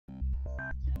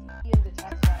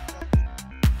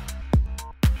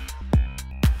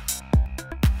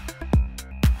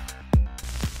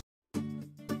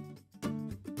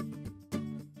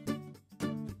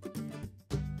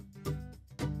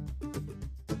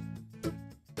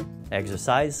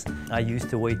Exercise. I used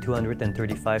to weigh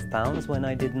 235 pounds when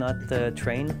I did not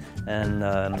train, and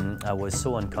I was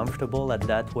so uncomfortable at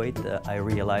that weight. I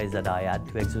realized that I had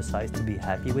to exercise to be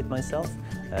happy with myself,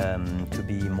 to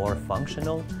be more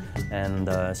functional, and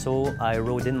so I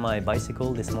rode in my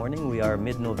bicycle this morning. We are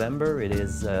mid-November. It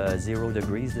is 0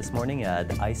 degrees this morning. I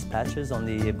had ice patches on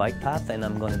the bike path, and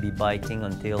I'm going to be biking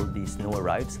until the snow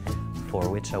arrives, for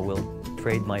which I will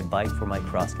trade my bike for my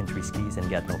cross-country skis in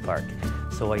Gaetan Park.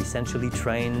 So I essentially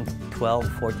train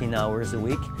 12-14 hours a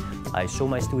week. I show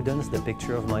my students the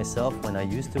picture of myself when I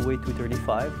used to weigh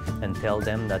 235 and tell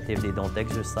them that if they don't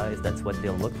exercise, that's what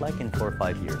they'll look like in 4 or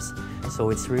 5 years.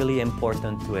 So it's really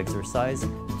important to exercise.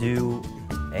 Do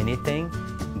anything,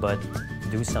 but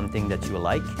do something that you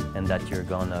like and that you're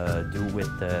gonna do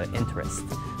with interest.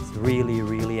 It's really,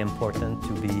 really important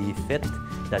to be fit.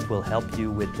 That will help you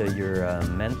with your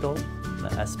mental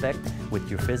aspect. With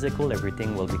your physical,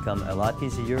 everything will become a lot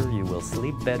easier. You will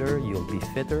sleep better, you'll be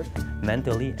fitter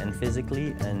mentally and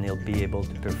physically, and you'll be able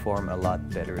to perform a lot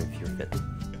better if you're fit.